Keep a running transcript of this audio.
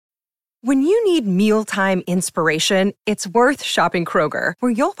When you need mealtime inspiration, it's worth shopping Kroger,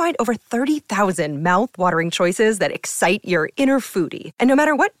 where you'll find over 30,000 mouth-watering choices that excite your inner foodie. And no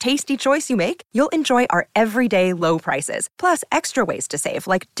matter what tasty choice you make, you'll enjoy our everyday low prices, plus extra ways to save,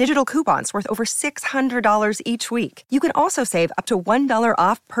 like digital coupons worth over $600 each week. You can also save up to $1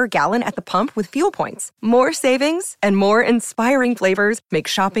 off per gallon at the pump with fuel points. More savings and more inspiring flavors make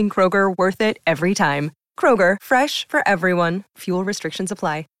shopping Kroger worth it every time. Kroger, fresh for everyone. Fuel restrictions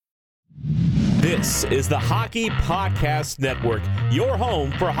apply. This is the Hockey Podcast Network, your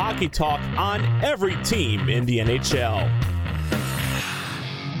home for hockey talk on every team in the NHL.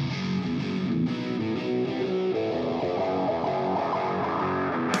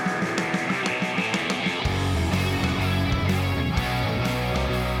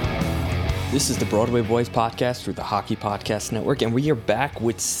 This is the Broadway Boys podcast through the Hockey Podcast Network, and we are back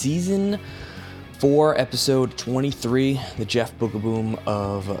with Season 4, Episode 23, the Jeff Boogaboom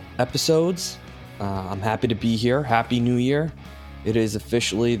of episodes. I'm happy to be here. Happy New Year. It is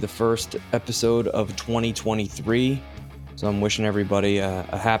officially the first episode of 2023, so I'm wishing everybody a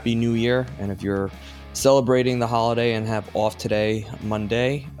Happy New Year, and if you're celebrating the holiday and have off today,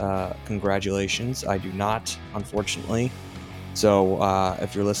 Monday, congratulations. I do not, unfortunately. So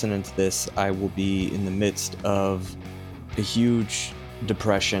if you're listening to this, I will be in the midst of a huge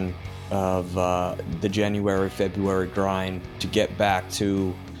depression of the January-February grind to get back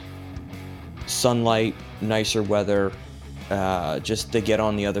to sunlight, nicer weather, just to get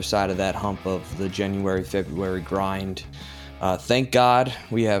on the other side of that hump of the January-February grind. Thank God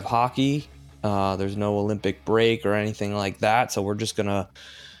we have hockey. There's no Olympic break or anything like that, so we're just going to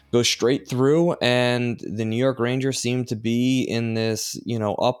go straight through, and the New York Rangers seem to be in this,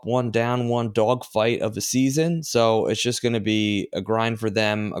 up one, down one dogfight of the season. So it's just going to be a grind for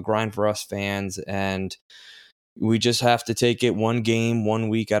them, a grind for us fans, and we just have to take it one game, 1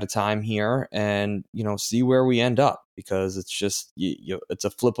 week at a time here, and see where we end up, because it's just it's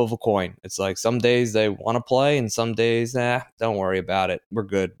a flip of a coin. It's like some days they want to play, and some days, don't worry about it. We're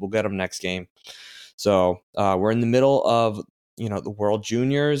good. We'll get them next game. So we're in the middle of the World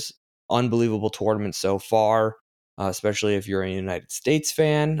Juniors, unbelievable tournament so far, especially if you're a United States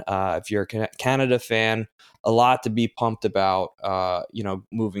fan. If you're a Canada fan, a lot to be pumped about,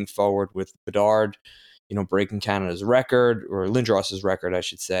 moving forward with Bedard, breaking Canada's record, or Lindros's record, I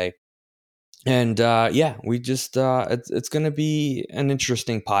should say. And we just, it's going to be an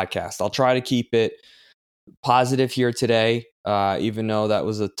interesting podcast. I'll try to keep it positive here today, even though that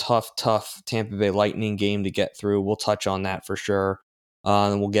was a tough Tampa Bay Lightning game to get through. We'll touch on that for sure.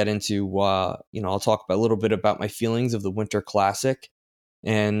 And we'll get into, I'll talk a little bit about my feelings of the Winter Classic.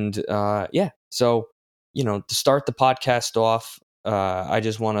 And so, to start the podcast off, I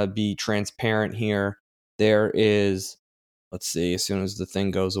just want to be transparent here. There is, let's see, as soon as the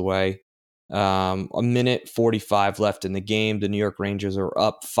thing goes away, a minute 45 left in the game. The New York Rangers are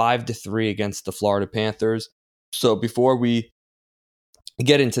up 5-3 against the Florida Panthers. So before we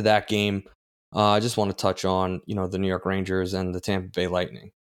get into that game, I just want to touch on, the New York Rangers and the Tampa Bay Lightning.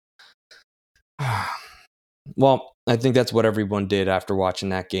 Well, I think that's what everyone did after watching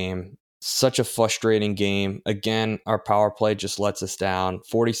that game. Such a frustrating game. Again, our power play just lets us down.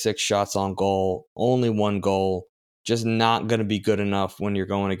 46 shots on goal, only one goal. Just not going to be good enough when you're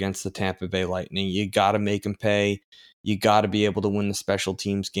going against the Tampa Bay Lightning. You got to make them pay. You got to be able to win the special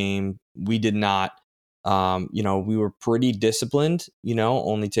teams game. We did not. We were pretty disciplined,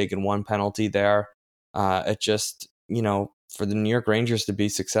 only taking one penalty there. It just, for the New York Rangers to be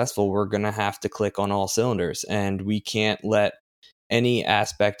successful, we're going to have to click on all cylinders, and we can't let any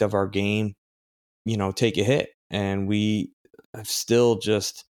aspect of our game, take a hit. And we have still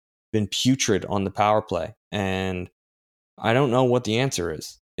just been putrid on the power play. And I don't know what the answer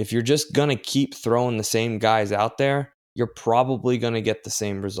is. If you're just going to keep throwing the same guys out there, you're probably going to get the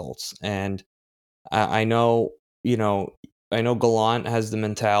same results. And I know Gallant has the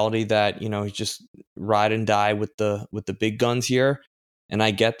mentality that, he's just ride and die with the big guns here. And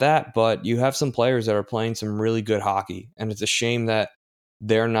I get that, but you have some players that are playing some really good hockey. And it's a shame that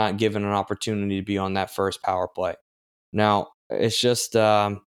they're not given an opportunity to be on that first power play. Now, it's just,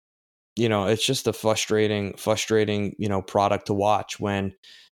 it's just a frustrating, product to watch when,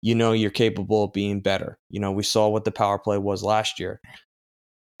 you're capable of being better. We saw what the power play was last year.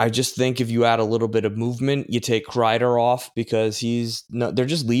 I just think if you add a little bit of movement, you take Kreider off because they're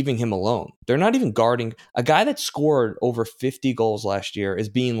just leaving him alone. They're not even guarding. A guy that scored over 50 goals last year is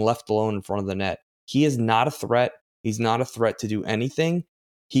being left alone in front of the net. He is not a threat. He's not a threat to do anything.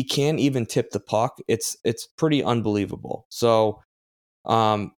 He can't even tip the puck. It's pretty unbelievable. So,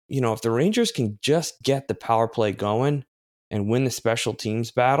 if the Rangers can just get the power play going and win the special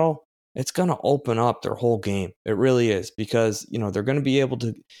teams battle, it's going to open up their whole game. It really is, because, they're going to be able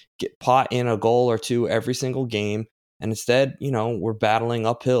to pot in a goal or two every single game. And instead, we're battling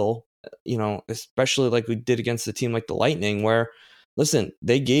uphill, especially like we did against a team like the Lightning, where, listen,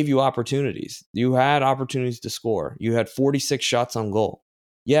 they gave you opportunities. You had opportunities to score. You had 46 shots on goal.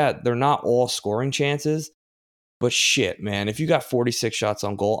 Yeah, they're not all scoring chances, but shit, man, if you got 46 shots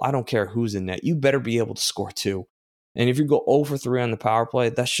on goal, I don't care who's in net. You better be able to score too. And if you go 0 for 3 on the power play,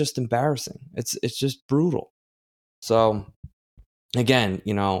 that's just embarrassing. It's just brutal. So, again,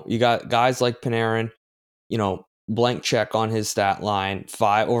 you got guys like Panarin, blank check on his stat line,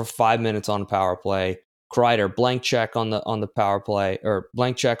 5 minutes on the power play. Kreider, blank check on the power play, or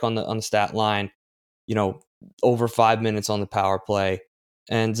blank check on the stat line, over 5 minutes on the power play.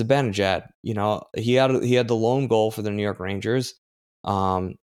 And Zibanejad, he had the lone goal for the New York Rangers.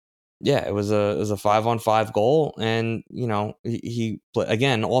 It was a 5-on-5 goal, and he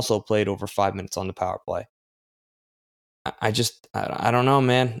again also played over 5 minutes on the power play. I don't know,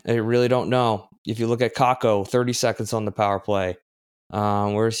 man. I really don't know. If you look at Kakko, 30 seconds on the power play.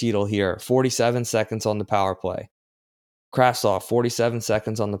 Where's Hedl here? 47 seconds on the power play. Krasov, 47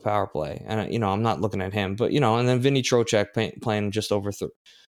 seconds on the power play. And, I'm not looking at him, but, and then Vinny Trocheck playing just over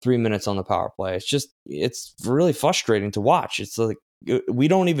 3 minutes on the power play. It's really frustrating to watch. It's like, we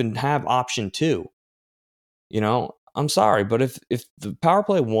don't even have option 2. I'm sorry, but if the power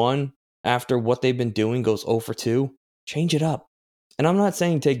play 1 after what they've been doing goes 0 for 2, change it up. And I'm not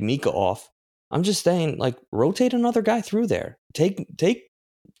saying take Mika off. I'm just saying, like, rotate another guy through there. Take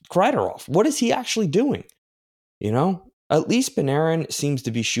Kreider off. What is he actually doing? At least Panarin seems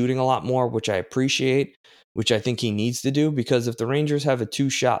to be shooting a lot more, which I appreciate, which I think he needs to do, because if the Rangers have a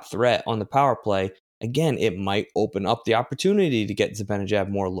 2-shot threat on the power play, again, it might open up the opportunity to get Zibanejad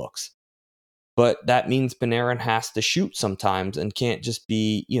more looks. But that means Panarin has to shoot sometimes and can't just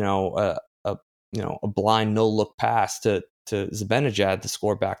be, a blind no-look pass to Zibanejad to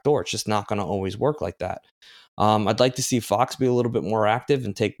score backdoor. It's just not going to always work like that. I'd like to see Fox be a little bit more active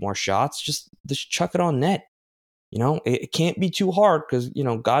and take more shots. Just chuck it on net. It can't be too hard, because,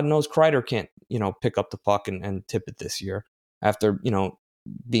 God knows Kreider can't, pick up the puck and tip it this year after,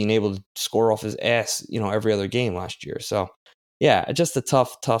 being able to score off his ass, every other game last year. So, yeah, just a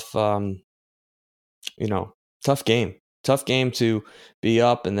tough game. Tough game to be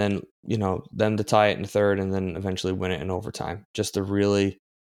up and then, them to tie it in the third and then eventually win it in overtime. Just a really,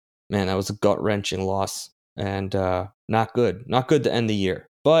 man, that was a gut-wrenching loss, and not good. Not good to end the year.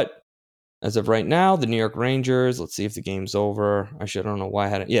 But as of right now, the New York Rangers, let's see if the game's over. I don't know why I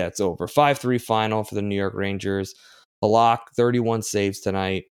had it. Yeah, it's over. 5-3 final for the New York Rangers. Halak, 31 saves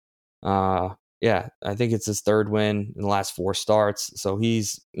tonight. I think it's his third win in the last 4 starts. So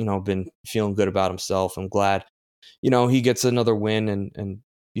he's, been feeling good about himself. I'm glad, he gets another win, and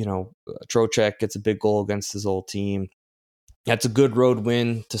Trocheck gets a big goal against his old team. That's a good road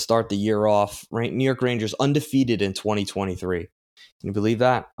win to start the year off. New York Rangers undefeated in 2023. Can you believe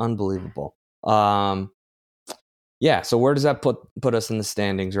that? Unbelievable. So where does that put us in the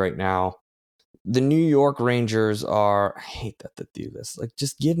standings right now? The New York Rangers are, I hate that to do this. Like,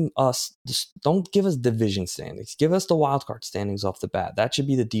 just don't give us division standings. Give us the wild card standings off the bat. That should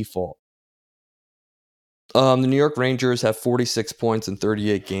be the default. The New York Rangers have 46 points in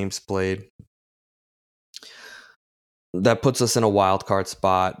 38 games played. That puts us in a wild card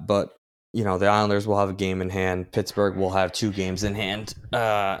spot, but the Islanders will have a game in hand. Pittsburgh will have 2 games in hand.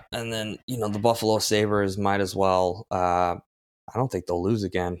 And then, the Buffalo Sabres might as well. I don't think they'll lose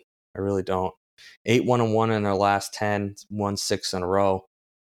again. I really don't. 8-1-1 in their last 10, won 6 in a row.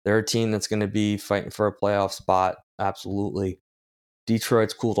 They're a team that's going to be fighting for a playoff spot. Absolutely.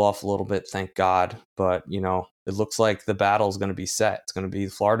 Detroit's cooled off a little bit, thank God. But, it looks like the battle is going to be set. It's going to be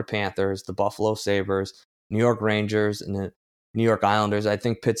the Florida Panthers, the Buffalo Sabres, New York Rangers, and the New York Islanders. I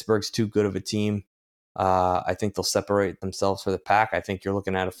think Pittsburgh's too good of a team. I think they'll separate themselves for the pack. I think you're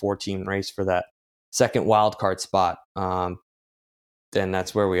looking at a 4-team race for that second wild card spot. Then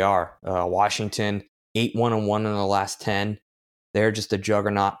that's where we are. Washington, 8-1-1 in the last 10. They're just a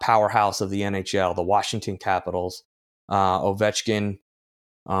juggernaut powerhouse of the NHL, the Washington Capitals. Ovechkin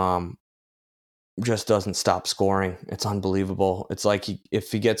just doesn't stop scoring. It's unbelievable. It's like if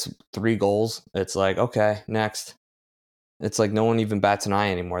he gets 3 goals, it's like, okay, next. It's like no one even bats an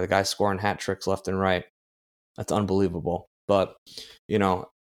eye anymore. The guy's scoring hat tricks left and right. That's unbelievable. But,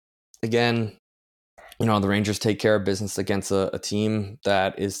 again, the Rangers take care of business against a team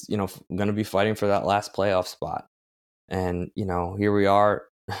that is, going to be fighting for that last playoff spot. And, here we are.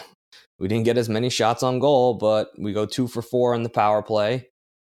 We didn't get as many shots on goal, but we go 2 for 4 on the power play.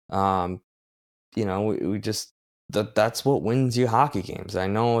 We just that's what wins you hockey games. I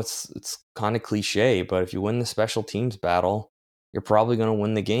know it's kind of cliche, but if you win the special teams battle, you're probably going to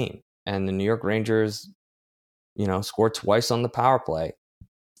win the game. And the New York Rangers, scored twice on the power play,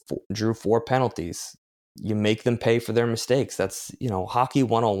 drew 4 penalties. You make them pay for their mistakes. That's, hockey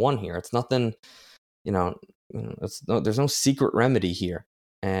 101 here. It's nothing, there's no secret remedy here.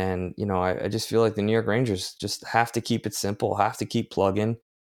 And, I just feel like the New York Rangers just have to keep it simple, have to keep plugging.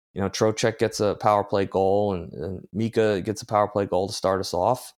 Trocheck gets a power play goal and Mika gets a power play goal to start us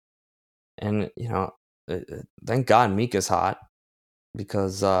off. And, thank God Mika's hot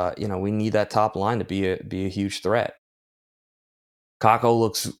because, we need that top line to be a huge threat. Kakko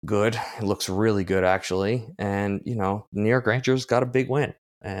looks good. It looks really good, actually. And, the New York Rangers got a big win.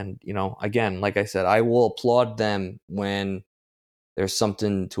 And, again, like I said, I will applaud them when there's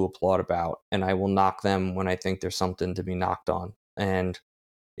something to applaud about. And I will knock them when I think there's something to be knocked on. And,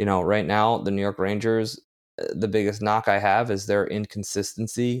 right now, the New York Rangers, the biggest knock I have is their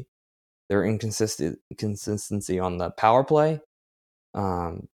inconsistency. Their inconsistency on the power play.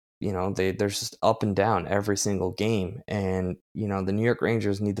 They're just up and down every single game. And, the New York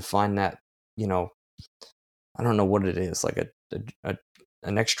Rangers need to find that, I don't know what it is, like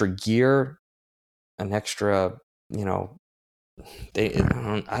an extra gear, an extra, I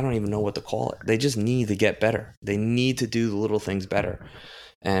don't even know what to call it. They just need to get better. They need to do the little things better.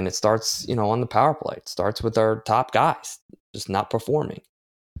 And it starts, on the power play. It starts with our top guys just not performing.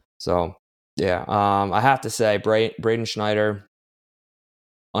 So, yeah, I have to say, Braden Schneider,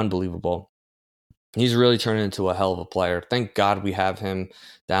 unbelievable. He's really turning into a hell of a player. Thank God we have him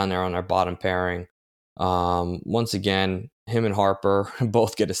down there on our bottom pairing. Once again, him and Harper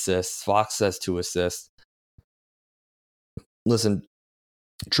both get assists. Fox has 2 assists. Listen,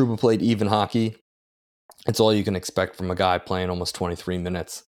 Trouba played even hockey. It's all you can expect from a guy playing almost 23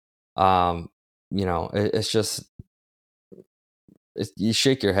 minutes. It's just, you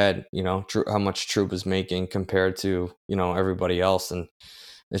shake your head, how much Trouba's making compared to, everybody else. And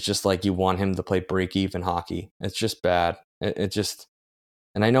it's just like you want him to play break-even hockey. It's just bad.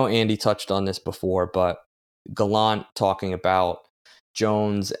 And I know Andy touched on this before, but Gallant talking about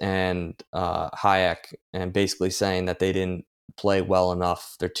Jones and Hayek and basically saying that they didn't play well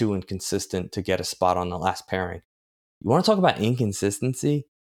enough. They're too inconsistent to get a spot on the last pairing. You want to talk about inconsistency?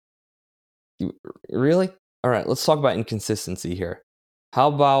 Really? All right, let's talk about inconsistency here. How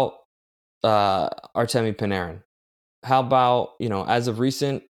about Artemi Panarin? How about, as of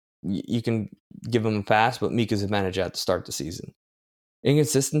recent, you can give him a pass, but Mika Zibanejad to start the season.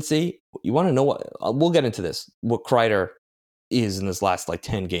 Inconsistency, you want to know what, we'll get into this, what Kreider is in his last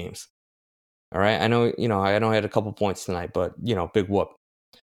 10 games. All right, I know he had a couple points tonight, but, big whoop.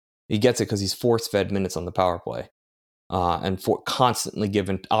 He gets it because he's force-fed minutes on the power play and constantly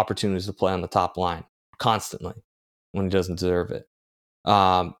given opportunities to play on the top line, constantly, when he doesn't deserve it.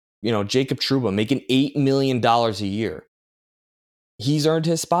 Jacob Trouba making $8 million a year. He's earned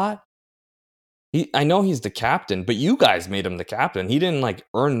his spot. I know he's the captain, but you guys made him the captain. He didn't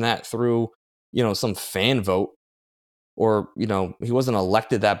earn that through, some fan vote or, he wasn't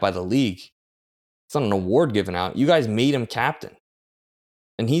elected that by the league. It's not an award given out. You guys made him captain.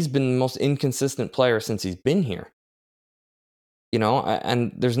 And he's been the most inconsistent player since he's been here.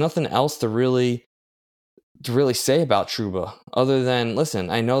 And there's nothing else to really say about Trouba other than, listen,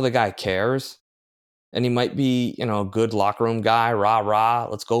 I know the guy cares and he might be, a good locker room guy, rah,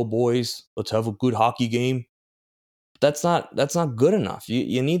 let's go boys. Let's have a good hockey game. That's not good enough.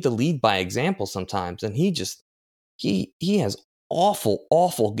 You need to lead by example sometimes. And he has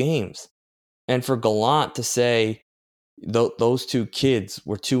awful games. And for Gallant to say those 2 kids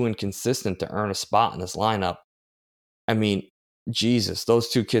were too inconsistent to earn a spot in this lineup, I mean, Jesus, those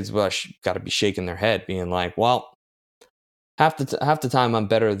 2 kids got to be shaking their head, being like, well, half the time I'm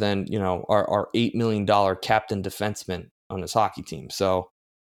better than, our $8 million captain defenseman on his hockey team. So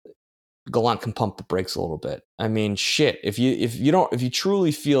Gallant can pump the brakes a little bit. I mean, shit, if you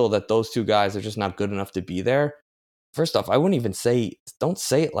truly feel that those 2 guys are just not good enough to be there, first off, I wouldn't even don't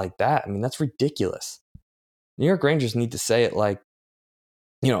say it like that. I mean, that's ridiculous. New York Rangers need to say it like,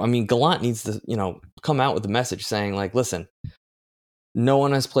 Gallant needs to, come out with a message saying listen, no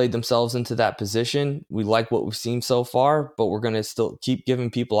one has played themselves into that position. We like what we've seen so far, but we're going to still keep giving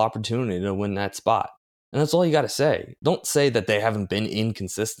people opportunity to win that spot. And that's all you got to say. Don't say that they haven't been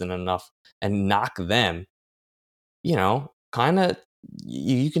inconsistent enough and knock them. Kind of,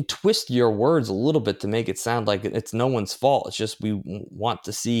 you can twist your words a little bit to make it sound like it's no one's fault. It's just we want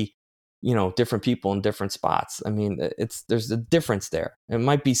to see, different people in different spots. I mean, there's a difference there. It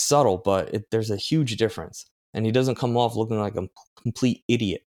might be subtle, but there's a huge difference. And he doesn't come off looking like a complete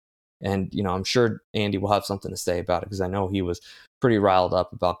idiot. And, I'm sure Andy will have something to say about it because I know he was pretty riled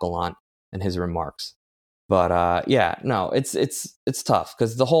up about Gallant and his remarks. But it's tough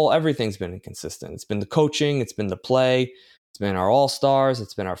because everything's been inconsistent. It's been the coaching, it's been the play, it's been our all-stars,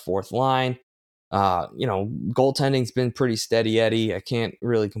 it's been our fourth line. Goaltending's been pretty steady Eddie. I can't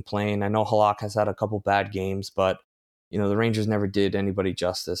really complain. I know Halak has had a couple bad games, but the Rangers never did anybody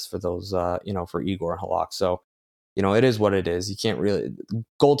justice for those, for Igor and Halak. So, it is what it is. You can't really.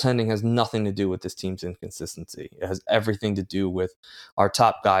 Goaltending has nothing to do with this team's inconsistency. It has everything to do with our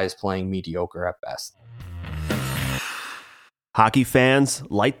top guys playing mediocre at best. Hockey fans,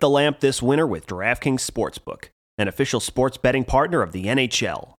 light the lamp this winter with DraftKings Sportsbook, an official sports betting partner of the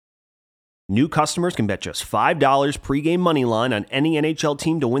NHL. New customers can bet just $5 pregame money line on any NHL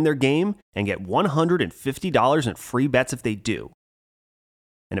team to win their game and get $150 in free bets if they do.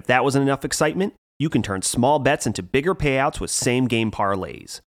 And if that wasn't enough excitement, you can turn small bets into bigger payouts with same-game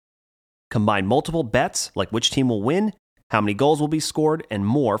parlays. Combine multiple bets, like which team will win, how many goals will be scored, and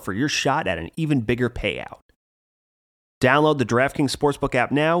more for your shot at an even bigger payout. Download the DraftKings Sportsbook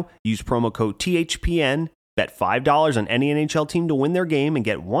app now, use promo code THPN, bet $5 on any NHL team to win their game, and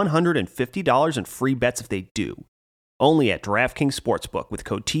get $150 in free bets if they do. Only at DraftKings Sportsbook with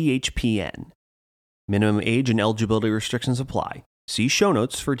code THPN. Minimum age and eligibility restrictions apply. See show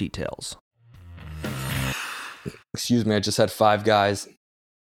notes for details. Excuse me, I just had Five Guys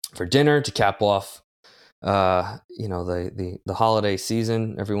for dinner to cap off the holiday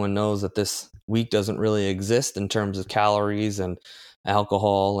season. Everyone knows that this week doesn't really exist in terms of calories and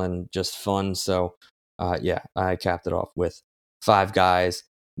alcohol and just fun. So I capped it off with Five Guys.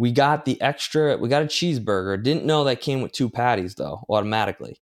 We got a cheeseburger. Didn't know that came with 2 patties though,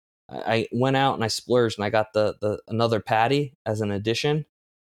 automatically. I went out and I splurged and I got the another patty as an addition.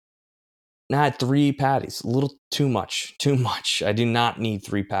 And I had 3 patties, a little too much. I do not need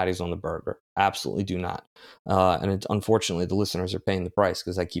 3 patties on the burger. Absolutely do not. And unfortunately, the listeners are paying the price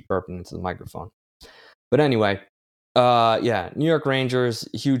because I keep burping into the microphone. But anyway, New York Rangers,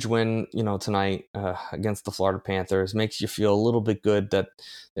 huge win, tonight against the Florida Panthers. Makes you feel a little bit good that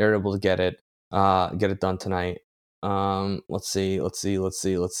they're able to get it done tonight. Let's see. I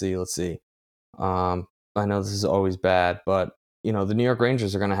know this is always bad, but the New York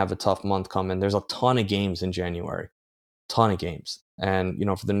Rangers are going to have a tough month coming. There's a ton of games in January, and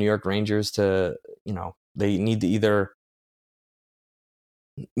for the New York Rangers to, they need to either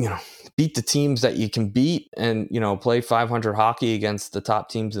beat the teams that you can beat and, play 500 hockey against the top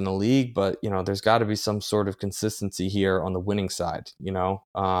teams in the league. But, there's got to be some sort of consistency here on the winning side,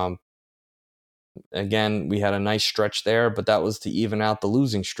 Again, we had a nice stretch there, but that was to even out the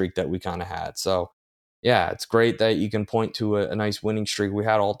losing streak that we kind of had. So, yeah, it's great that you can point to a nice winning streak we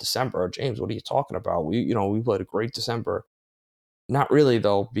had all December. James, what are you talking about? We played a great December. Not really,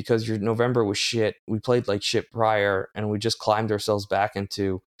 though, because your November was shit. We played like shit prior, and we just climbed ourselves back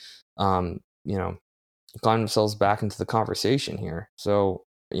into, the conversation here. So,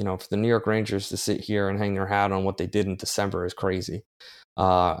 for the New York Rangers to sit here and hang their hat on what they did in December is crazy.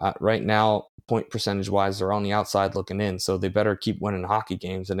 Right now, point percentage wise, they're on the outside looking in, so they better keep winning hockey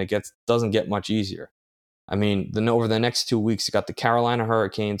games, and doesn't get much easier. I mean, over the next 2 weeks, you got the Carolina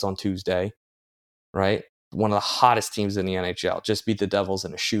Hurricanes on Tuesday, right? One of the hottest teams in the NHL. Just beat the Devils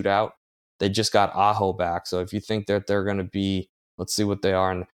in a shootout. They just got Aho back. So if you think that they're going to be, let's see what they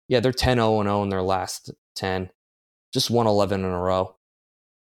are. And they're 10-0-0 in their last 10. Just won 11 in a row.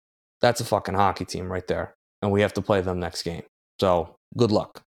 That's a fucking hockey team right there. And we have to play them next game. So good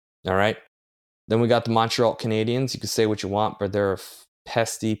luck. All right. Then we got the Montreal Canadiens. You can say what you want, but they're a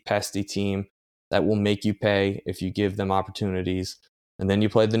pesty team that will make you pay if you give them opportunities. And then you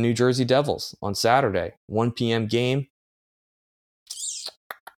play the New Jersey Devils on Saturday, 1 p.m. game.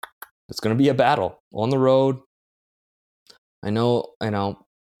 It's going to be a battle on the road. I know,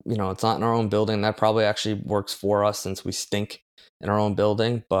 it's not in our own building. That probably actually works for us since we stink in our own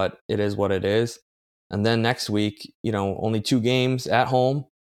building, but it is what it is. And then next week, only 2 games at home.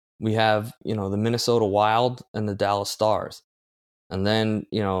 We have, the Minnesota Wild and the Dallas Stars. And then,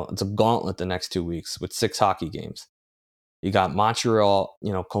 it's a gauntlet the next 2 weeks with 6 hockey games. You got Montreal,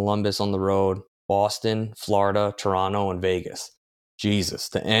 Columbus on the road, Boston, Florida, Toronto, and Vegas. Jesus,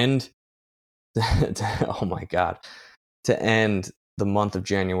 to end the month of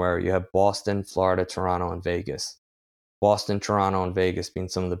January, you have Boston, Florida, Toronto, and Vegas. Boston, Toronto, and Vegas being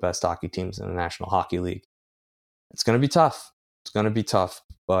some of the best hockey teams in the National Hockey League. It's going to be tough.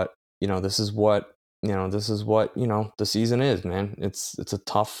 But, this is what the season is, man. It's a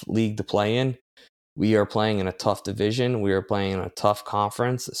tough league to play in. We are playing in a tough division. We are playing in a tough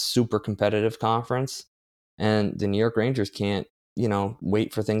conference, a super competitive conference. And the New York Rangers can't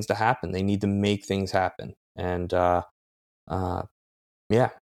wait for things to happen. They need to make things happen. And yeah.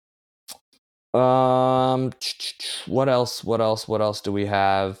 What else do we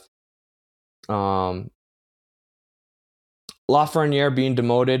have? Lafreniere being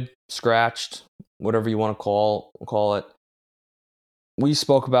demoted, scratched, whatever you want to call it. We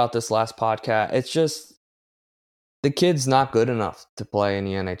spoke about this last podcast. It's just the kid's not good enough to play in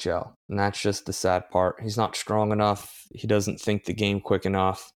the NHL. And that's just the sad part. He's not strong enough. He doesn't think the game quick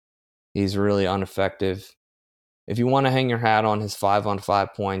enough. He's really ineffective. If you want to hang your hat on his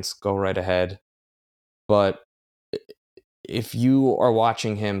 5-on-5 points, go right ahead. But if you are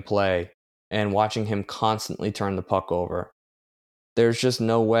watching him play and watching him constantly turn the puck over, there's just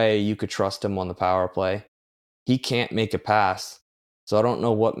no way you could trust him on the power play. He can't make a pass. So I don't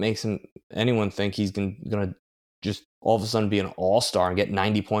know what makes anyone think he's going to just all of a sudden be an all-star and get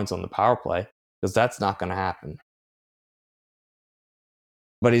 90 points on the power play, because that's not going to happen.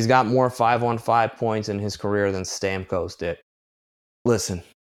 But he's got more 5-on-5 points in his career than Stamkos did. Listen,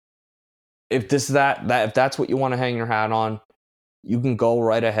 if that's what you want to hang your hat on, you can go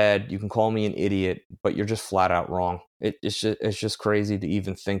right ahead. You can call me an idiot, but you're just flat out wrong. It's just crazy to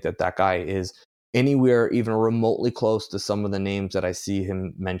even think that guy is anywhere even remotely close to some of the names that I see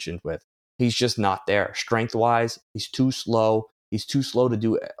him mentioned with. He's just not there. Strength-wise, he's too slow. He's too slow to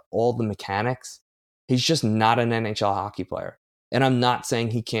do all the mechanics. He's just not an NHL hockey player. And I'm not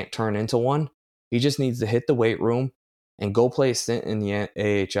saying he can't turn into one. He just needs to hit the weight room and go play a stint in the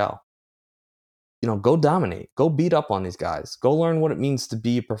AHL. Go dominate. Go beat up on these guys. Go learn what it means to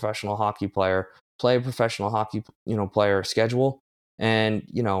be a professional hockey player. Play a professional hockey, player schedule. And,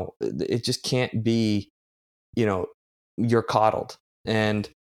 it just can't be, you're coddled. And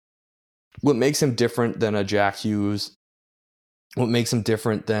what makes him different than a Jack Hughes, what makes him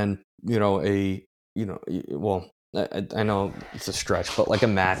different than, I know it's a stretch, but like a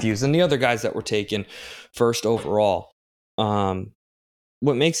Matthews and the other guys that were taken first overall.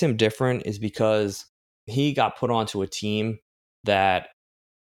 What makes him different is because he got put onto a team that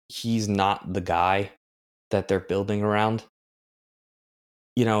he's not the guy that they're building around.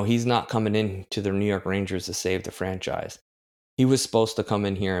 He's not coming in to the New York Rangers to save the franchise. He was supposed to come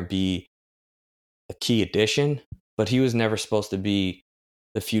in here and be a key addition, but he was never supposed to be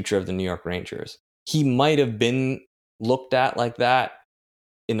the future of the New York Rangers. He might have been looked at like that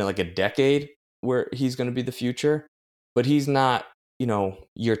in like a decade where he's going to be the future, but he's not,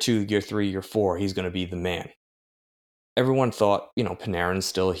 year 2, year 3, year 4, he's going to be the man. Everyone thought, Panarin's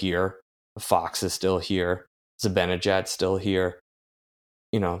still here. Fox is still here. Zibanejad's still here.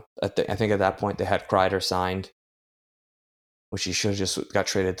 I think at that point they had Kreider signed, which he should have just got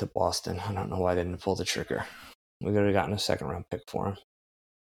traded to Boston. I don't know why they didn't pull the trigger. We could have gotten a second-round pick for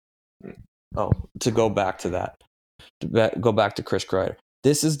him. Oh, to go back to that. Go back to Chris Kreider.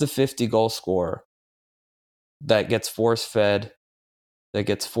 This is the 50-goal scorer that gets force-fed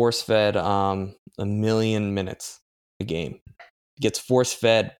a million minutes a game. Gets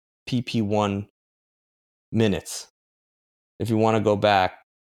force-fed PP1 minutes. If you want to go back,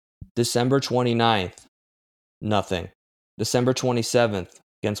 December 29th, nothing. December 27th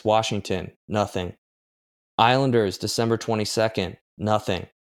against Washington, nothing. Islanders, December 22nd, nothing.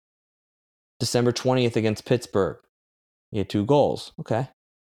 December 20th against Pittsburgh, he had 2 goals. Okay.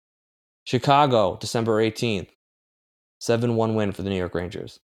 Chicago, December 18th, 7-1 win for the New York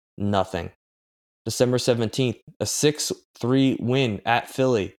Rangers. Nothing. December 17th, a 6-3 win at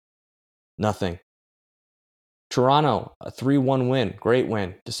Philly. Nothing. Toronto, a 3-1 win. Great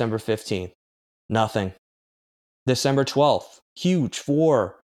win. December 15th. Nothing. December 12th, huge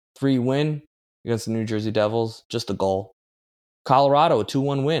 4-3 win against the New Jersey Devils. Just a goal. Colorado, a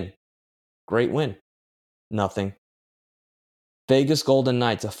 2-1 win. Great win. Nothing. Vegas Golden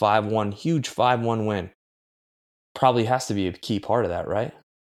Knights, a 5-1, huge 5-1 win. Probably has to be a key part of that, right?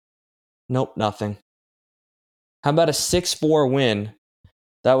 Nope, nothing. How about a 6-4 win?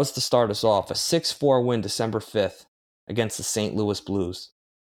 That was to start us off. A 6-4 win December 5th against the St. Louis Blues.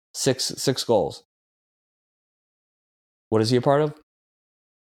 Six goals. What is he a part of?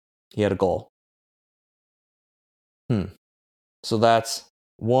 He had a goal. So that's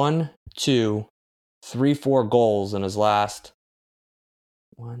 1, 2, 3, 4 goals in his last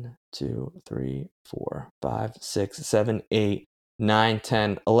 1, 2, 3, 4, 5, 6, 7, 8, 9,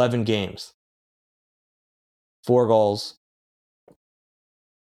 10, 11 games. 4 goals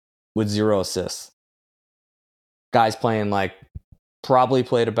with 0 assists. Guy's playing probably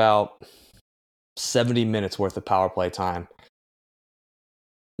played about 70 minutes worth of power play time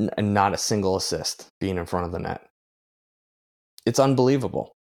and not a single assist being in front of the net. It's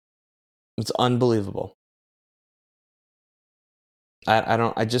unbelievable. It's unbelievable.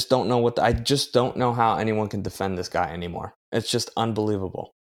 I just don't know I just don't know how anyone can defend this guy anymore. It's just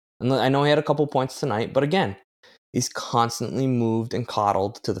unbelievable. And I know he had a couple points tonight, but again, he's constantly moved and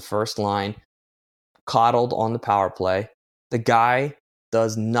coddled to the first line, coddled on the power play. The guy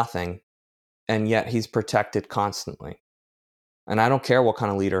does nothing, and yet he's protected constantly. And I don't care what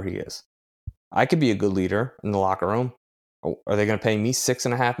kind of leader he is. I could be a good leader in the locker room. Are they going to pay me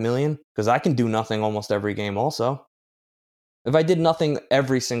 $6.5 million? Because I can do nothing almost every game also. If I did nothing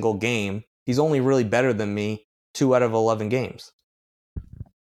every single game, he's only really better than me 2 out of 11 games.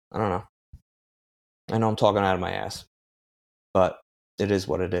 I don't know. I know I'm talking out of my ass, but it is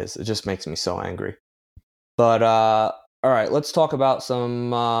what it is. It just makes me so angry. But all right, let's talk about some.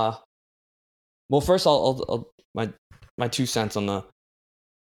 Well, first, I'll my 2 cents on the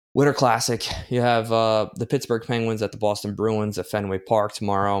Winter Classic. You have the Pittsburgh Penguins at the Boston Bruins at Fenway Park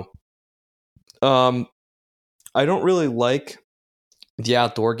tomorrow. I don't really like the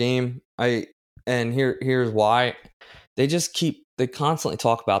outdoor game. Here's why. They constantly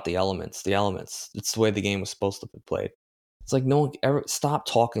talk about the elements. It's the way the game was supposed to be played. It's like no one ever stop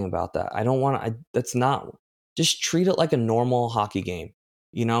talking about that. I don't want to. That's not. Just treat it like a normal hockey game.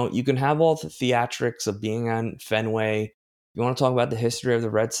 You know, you can have all the theatrics of being on Fenway. You want to talk about the history of the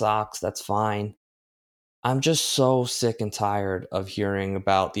Red Sox, that's fine. I'm just so sick and tired of hearing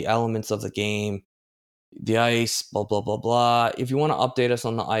about the elements of the game, the ice, blah, blah, blah, blah. If you want to update us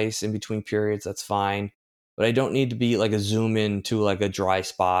on the ice in between periods, that's fine. But I don't need to be like a zoom in to like a dry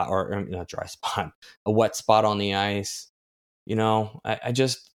spot or not dry spot, a wet spot on the ice. You know,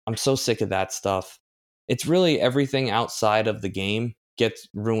 I'm so sick of that stuff. It's really everything outside of the game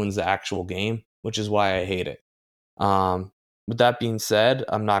ruins the actual game, which is why I hate it. With that being said,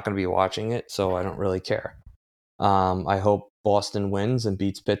 I'm not going to be watching it, so I don't really care. I hope Boston wins and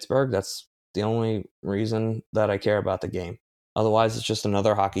beats Pittsburgh. That's the only reason that I care about the game. Otherwise, it's just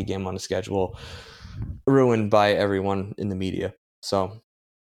another hockey game on the schedule, ruined by everyone in the media. So,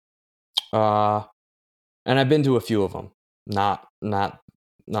 and I've been to a few of them. Not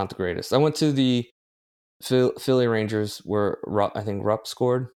the greatest. I went to the Philly Rangers where I think Rupp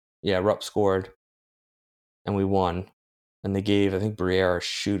scored. Yeah, Rupp scored, and we won. And they gave, I think, Briere a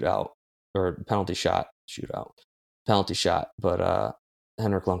shootout or penalty shot, but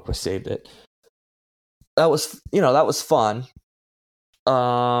Henrik Lundqvist saved it. That was fun.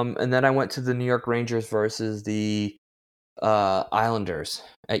 And then I went to the New York Rangers versus the Islanders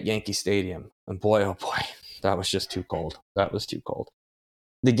at Yankee Stadium, and boy, oh boy, that was just too cold. That was too cold.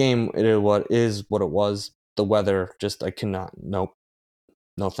 The game what it was. The weather, just I cannot. Nope,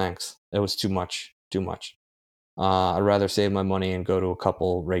 no thanks. It was too much. I'd rather save my money and go to a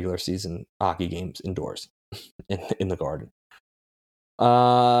couple regular season hockey games indoors in the garden.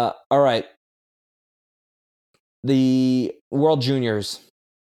 All right. The World Juniors.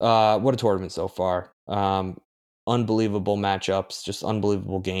 What a tournament so far. Unbelievable matchups, just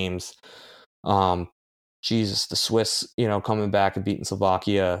unbelievable games. Jesus, the Swiss, coming back and beating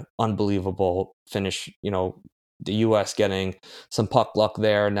Slovakia. Unbelievable finish. The U.S. getting some puck luck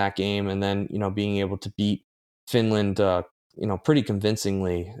there in that game, and then, being able to beat Finland, pretty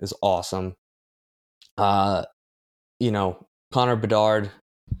convincingly is awesome. Connor Bedard,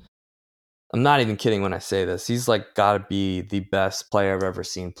 I'm not even kidding when I say this. He's got to be the best player I've ever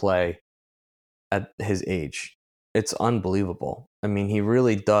seen play at his age. It's unbelievable. I mean, he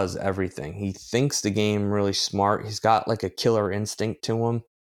really does everything. He thinks the game really smart. He's got a killer instinct to him.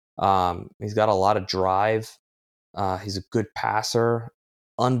 He's got a lot of drive. He's a good passer.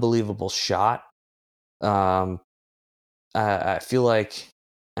 Unbelievable shot. I just feel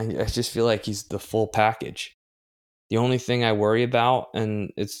like he's the full package. The only thing I worry about,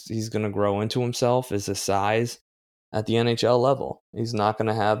 and he's going to grow into himself, is his size at the NHL level. He's not going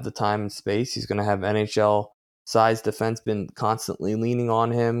to have the time and space. He's going to have NHL size defensemen constantly leaning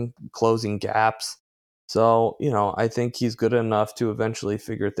on him, closing gaps. So, I think he's good enough to eventually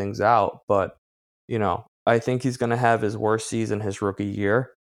figure things out. But, I think he's going to have his worst season his rookie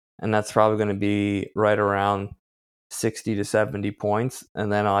year. And that's probably going to be right around 60 to 70 points.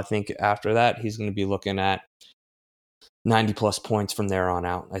 And then I think after that, he's going to be looking at 90 plus points from there on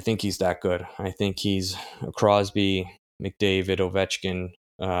out. I think he's that good. I think he's a Crosby, McDavid, Ovechkin,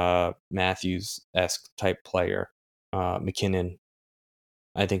 Matthews-esque type player. McKinnon.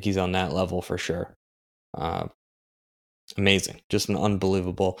 I think he's on that level for sure. Amazing. Just an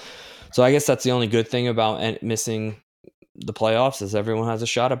unbelievable. So I guess that's the only good thing about missing the playoffs is everyone has a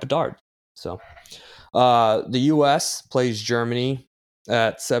shot at Bedard. So the U.S. plays Germany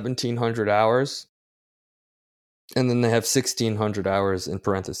at 1,700 hours. And then they have 1,600 hours in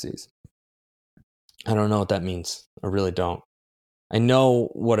parentheses. I don't know what that means. I really don't. I know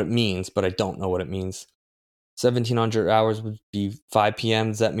what it means, but I don't know what it means. 1,700 hours would be 5 p.m.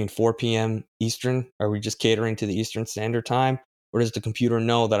 Does that mean 4 p.m. Eastern? Are we just catering to the Eastern Standard Time? Or does the computer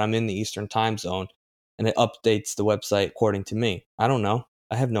know that I'm in the Eastern time zone and it updates the website according to me? I don't know.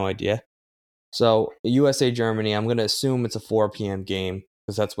 I have no idea. So USA Germany, I'm going to assume it's a 4 p.m. game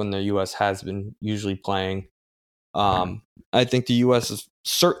because that's when the U.S. has been usually playing. I think the U.S. is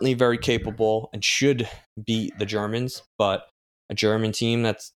certainly very capable and should beat the Germans, but a German team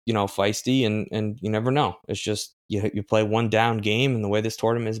that's, feisty and you never know. It's just you play one down game, and the way this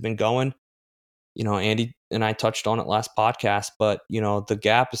tournament has been going, Andy and I touched on it last podcast, but the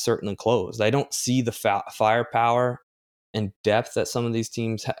gap is certainly closed. I don't see the firepower and depth that some of these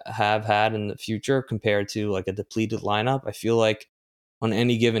teams have had in the future compared to like a depleted lineup. I feel like on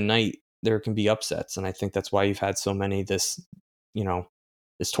any given night there can be upsets, and I think that's why you've had so many this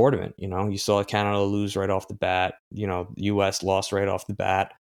tournament. You saw Canada lose right off the bat. The U.S. lost right off the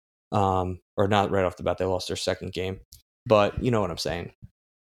bat, or not right off the bat. They lost their second game, but you know what I'm saying.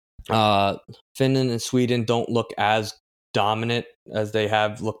 Finland and Sweden don't look as dominant as they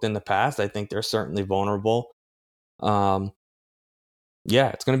have looked in the past. I think they're certainly vulnerable. It's going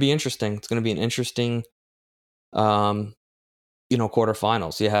to be interesting. It's going to be an interesting,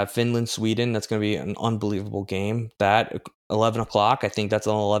 quarterfinals. You have Finland, Sweden. That's going to be an unbelievable game. That 11 o'clock. I think that's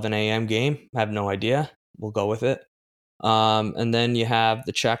an 11 a.m. game. I have no idea. We'll go with it. And then you have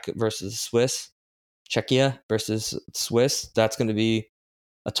the Czechia versus Swiss. That's going to be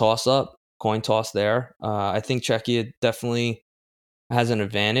a toss-up, coin toss there. I think Czechia definitely has an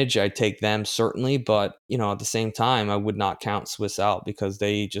advantage. I take them certainly, but at the same time, I would not count Swiss out because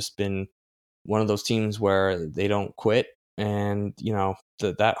they just been one of those teams where they don't quit, and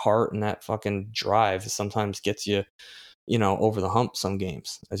that heart and that fucking drive sometimes gets you, over the hump some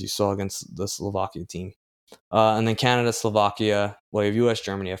games, as you saw against the Slovakia team. And then Canada, Slovakia. Well, you have U.S.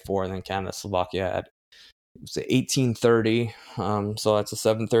 Germany at 4, and then Canada, Slovakia at 18:30. So that's a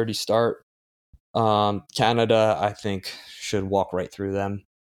 7:30 start. Canada, I think, should walk right through them.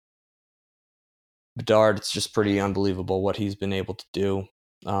 Bedard, it's just pretty unbelievable what he's been able to do.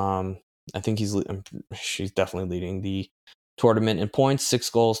 I think she's definitely leading the tournament in points. 6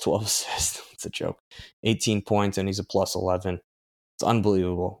 goals, 12 assists. It's a joke. 18 points, and he's a plus 11. It's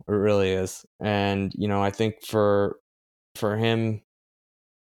unbelievable. It really is. And I think for him,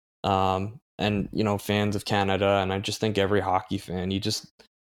 and fans of Canada, and I just think every hockey fan,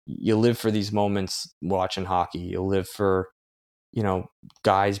 you live for these moments watching hockey. You live for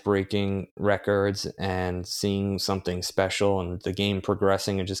guys breaking records and seeing something special, and the game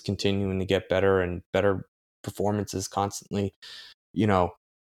progressing and just continuing to get better and better performances constantly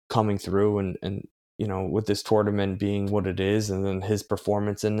coming through, and with this tournament being what it is, and then his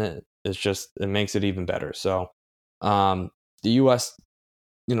performance in it is just, it makes it even better. So the US,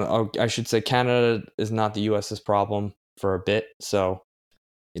 I should say Canada is not the US's problem for a bit. So,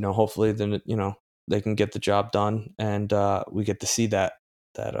 hopefully then, they can get the job done, and we get to see that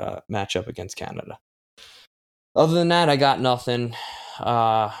matchup against Canada. Other than that, I got nothing.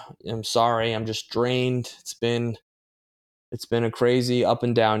 I'm sorry. I'm just drained. It's been a crazy up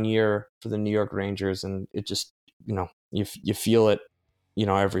and down year for the New York Rangers, and it just, you feel it,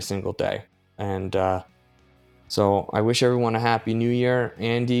 every single day. And so I wish everyone a happy new year.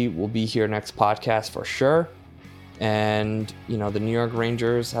 Andy will be here next podcast for sure. And, the New York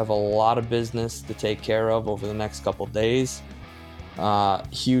Rangers have a lot of business to take care of over the next couple of days.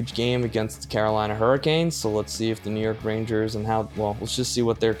 Huge game against the Carolina Hurricanes. So let's see if the New York Rangers let's just see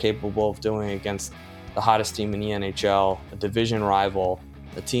what they're capable of doing against the hottest team in the NHL, a division rival,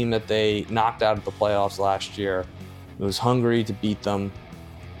 a team that they knocked out of the playoffs last year. It was hungry to beat them.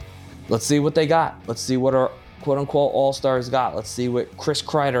 Let's see what they got. Let's see what our quote-unquote all-stars got. Let's see what Chris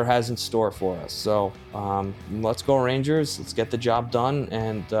Kreider has in store for us. So let's go Rangers. Let's get the job done,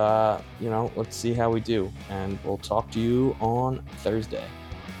 and let's see how we do. And we'll talk to you on Thursday.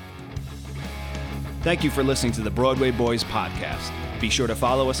 Thank you for listening to the Broadway Boys podcast. Be sure to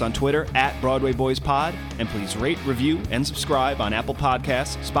follow us on Twitter @BroadwayBoysPod, and please rate, review, and subscribe on Apple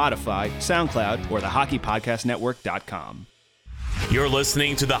Podcasts, Spotify, SoundCloud, or the HockeyPodcastNetwork.com. You're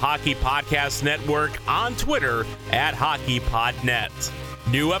listening to the Hockey Podcast Network on Twitter @HockeyPodNet.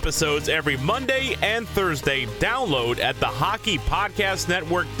 New episodes every Monday and Thursday. Download at the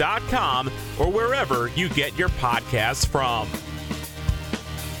HockeyPodcastNetwork.com or wherever you get your podcasts from.